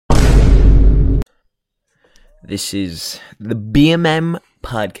This is the BMM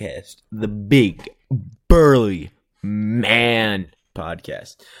podcast, the Big Burly Man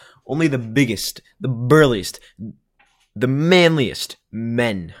podcast. Only the biggest, the burliest, the manliest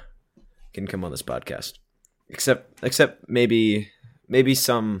men can come on this podcast. Except maybe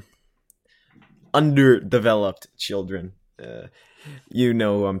some underdeveloped children. You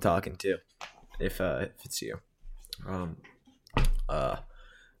know who I'm talking to, if it's you.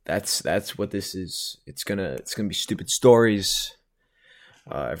 That's what this is. It's gonna be stupid stories.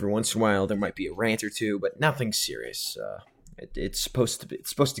 Every once in a while there might be a rant or two, but nothing serious. It's supposed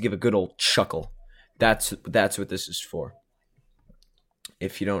to give a good old chuckle. That's what this is for.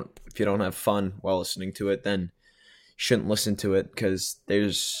 If you don't have fun while listening to it, then you shouldn't listen to it, because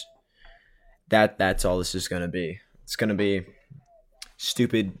that's all this is gonna be. It's gonna be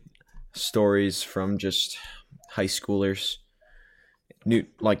stupid stories from just high schoolers,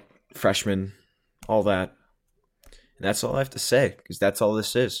 like freshmen, all that. And that's all I have to say, because that's all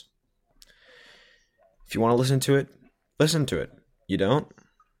this is. If you want to listen to it, listen to it. You don't?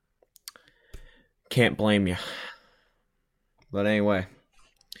 Can't blame you. But anyway,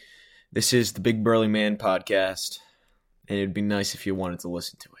 this is the Big Burly Man podcast, and it'd be nice if you wanted to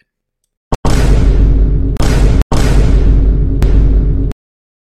listen to it.